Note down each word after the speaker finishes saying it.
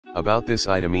About this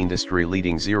item: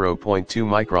 industry-leading 0.2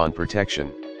 micron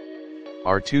protection.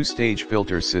 Our two-stage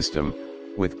filter system,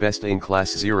 with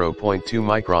best-in-class 0.2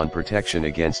 micron protection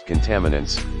against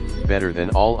contaminants, better than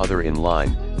all other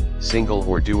in-line, single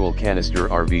or dual canister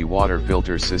RV water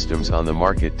filter systems on the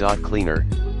market. Cleaner,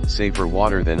 safer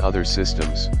water than other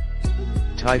systems.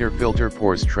 Tighter filter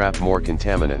pores trap more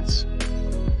contaminants.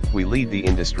 We lead the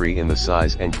industry in the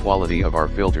size and quality of our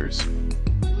filters.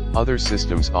 Other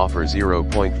systems offer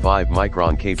 0.5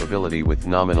 micron capability with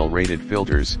nominal rated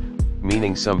filters,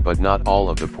 meaning some but not all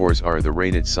of the pores are the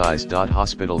rated size.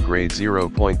 Hospital grade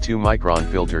 0.2 micron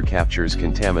filter captures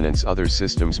contaminants other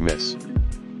systems miss.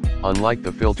 Unlike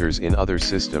the filters in other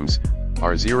systems,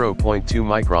 our 0.2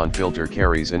 micron filter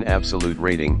carries an absolute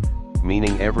rating,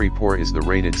 meaning every pore is the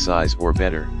rated size or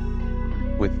better.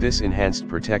 With this enhanced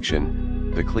protection,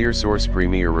 the Clearsource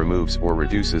Premier removes or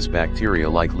reduces bacteria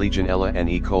like Legionella and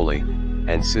E. coli,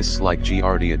 and cysts like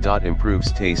Giardia.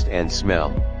 Improves taste and smell.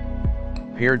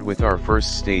 Paired with our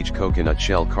first stage coconut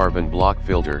shell carbon block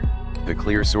filter, the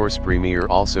Clearsource Premier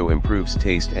also improves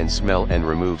taste and smell and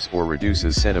removes or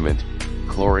reduces sediment,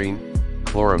 chlorine,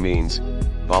 chloramines,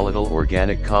 volatile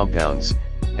organic compounds,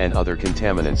 and other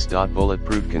contaminants.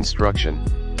 Bulletproof construction.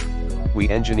 We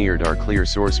engineered our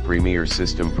Clearsource Premier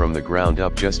system from the ground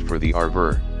up just for the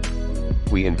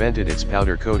RV. We invented its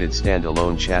powder-coated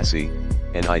standalone chassis,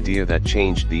 an idea that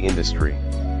changed the industry.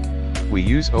 We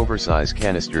use oversized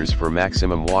canisters for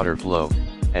maximum water flow,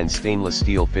 and stainless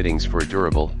steel fittings for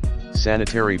durable,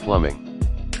 sanitary plumbing.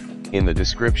 In the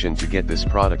description to get this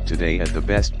product today at the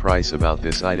best price. About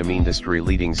this item: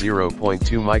 industry-leading 0.2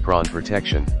 micron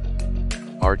protection.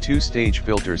 Our two-stage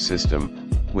filter system,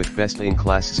 with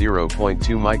best-in-class 0.2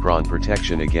 micron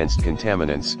protection against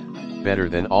contaminants, better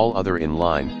than all other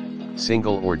in-line,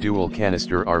 single or dual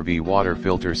canister RV water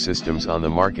filter systems on the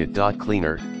market.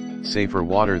 Cleaner, safer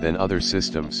water than other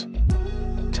systems.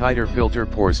 Tighter filter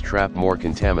pores trap more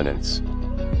contaminants.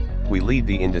 We lead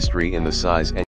the industry in the size and